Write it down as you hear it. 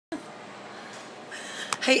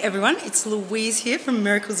Hey everyone, it's Louise here from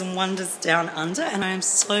Miracles and Wonders Down Under, and I am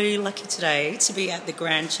so lucky today to be at the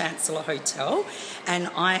Grand Chancellor Hotel, and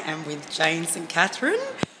I am with Jane St. Catherine,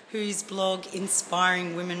 whose blog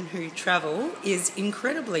Inspiring Women Who Travel is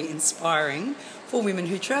incredibly inspiring for women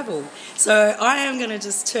who travel. So I am going to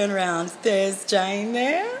just turn around. There's Jane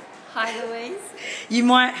there. Hi Louise. You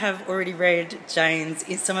might have already read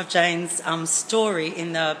some of Jane's story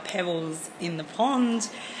in the Pebbles in the Pond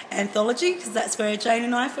anthology, because that's where Jane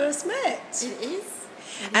and I first met. It is.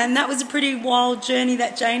 And that was a pretty wild journey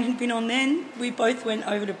that Jane had been on then. We both went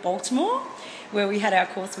over to Baltimore, where we had our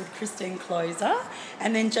course with Christine Closer,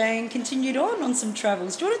 and then Jane continued on some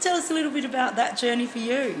travels. Do you want to tell us a little bit about that journey for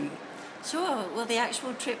you? Sure. Well, the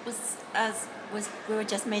actual trip was we were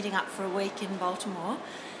just meeting up for a week in Baltimore,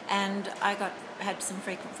 and I had some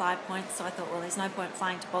frequent flyer points, so I thought, well, there's no point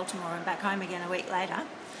flying to Baltimore and back home again a week later.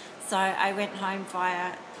 So I went home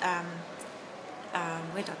via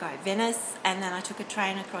where did I go? Venice, and then I took a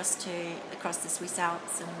train across the Swiss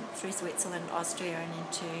Alps and through Switzerland, Austria, and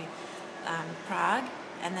into Prague,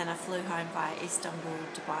 and then I flew home via Istanbul,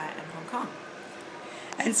 Dubai, and Hong Kong.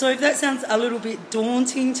 And so if that sounds a little bit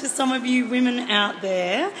daunting to some of you women out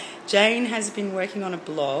there, Jane has been working on a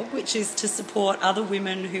blog which is to support other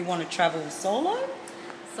women who want to travel solo.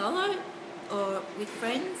 Solo or with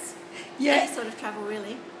friends? Yeah. Any sort of travel,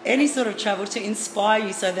 really. Any sort of travel to inspire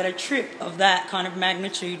you so that a trip of that kind of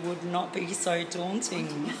magnitude would not be so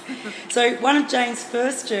daunting. So one of Jane's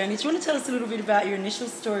first journeys, do you want to tell us a little bit about your initial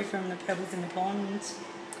story from the Pebbles in the Pond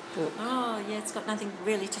book? Oh, yeah, it's got nothing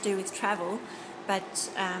really to do with travel, but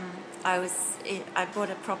I bought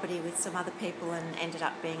a property with some other people and ended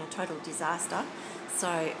up being a total disaster.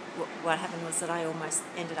 So what happened was that I almost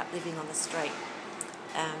ended up living on the street.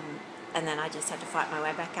 And then I just had to fight my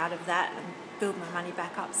way back out of that and build my money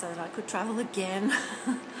back up so that I could travel again.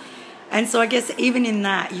 And so I guess even in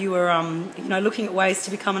that you were looking at ways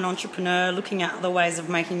to become an entrepreneur, looking at other ways of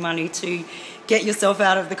making money to get yourself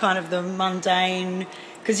out of the kind of the mundane,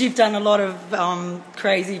 because you've done a lot of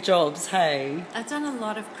crazy jobs, hey? I've done a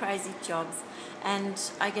lot of crazy jobs, and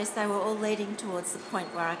I guess they were all leading towards the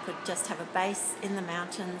point where I could just have a base in the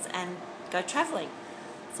mountains and go travelling.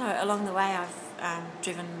 So along the way I've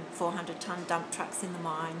driven 400-tonne dump trucks in the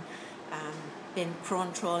mine, been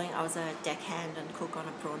prawn trawling. I was a deckhand and cook on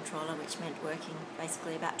a prawn trawler, which meant working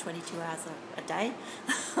basically about 22 hours a day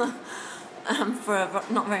for a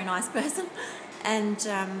not very nice person. And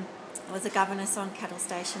I was a governess on cattle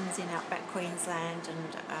stations in outback Queensland,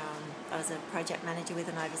 and I was a project manager with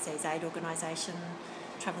an overseas aid organisation,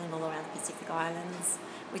 travelling all around the Pacific Islands,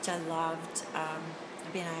 which I loved.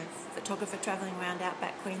 I've been a photographer travelling around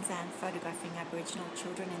outback Queensland, photographing Aboriginal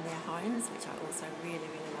children in their homes, which I also really,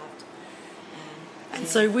 really loved. And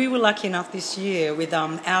so we were lucky enough this year with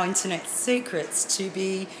our Internet Secrets to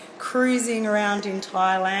be cruising around in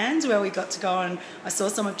Thailand, where we got to go, and I saw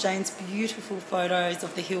some of Jane's beautiful photos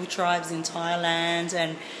of the hill tribes in Thailand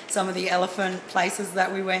and some of the elephant places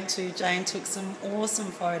that we went to. Jane took some awesome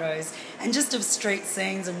photos, and just of street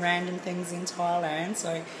scenes and random things in Thailand.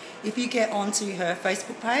 So if you get onto her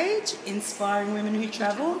Facebook page, Inspiring Women Who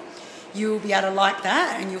Travel, you'll be able to like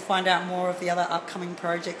that, and you'll find out more of the other upcoming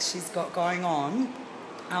projects she's got going on.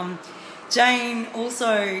 Jane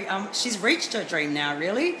also, she's reached her dream now,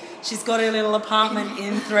 really. She's got her little apartment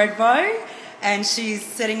in Thredbo, and she's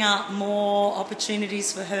setting up more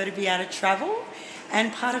opportunities for her to be able to travel.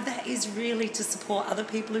 And part of that is really to support other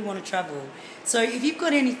people who want to travel. So if you've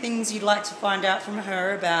got any things you'd like to find out from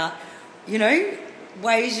her about,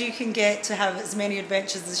 ways you can get to have as many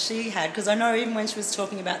adventures as she had, because I know even when she was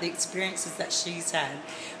talking about the experiences that she's had,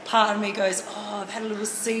 part of me goes, oh, I've had a little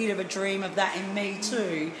seed of a dream of that in me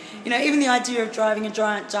too. Even the idea of driving a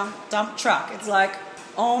giant dump truck, it's like,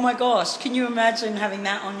 oh my gosh, can you imagine having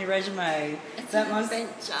that on your resume? It's an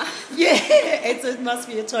adventure. Yeah, it must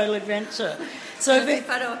be a total adventure. So if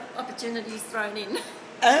photo opportunities thrown in.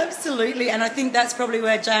 Absolutely, and I think that's probably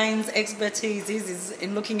where Jane's expertise is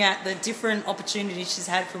in looking at the different opportunities she's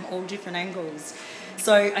had from all different angles.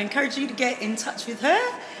 So I encourage you to get in touch with her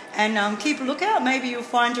and keep a lookout. Maybe you'll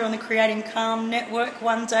find her on the Creating Calm network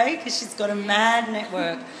one day, because she's got a mad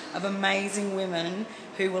network of amazing women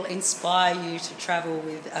who will inspire you to travel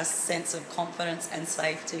with a sense of confidence and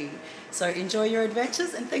safety. So enjoy your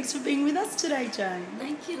adventures, and thanks for being with us today, Jane.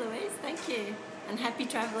 Thank you, Louise. Thank you, and happy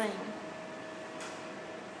travelling.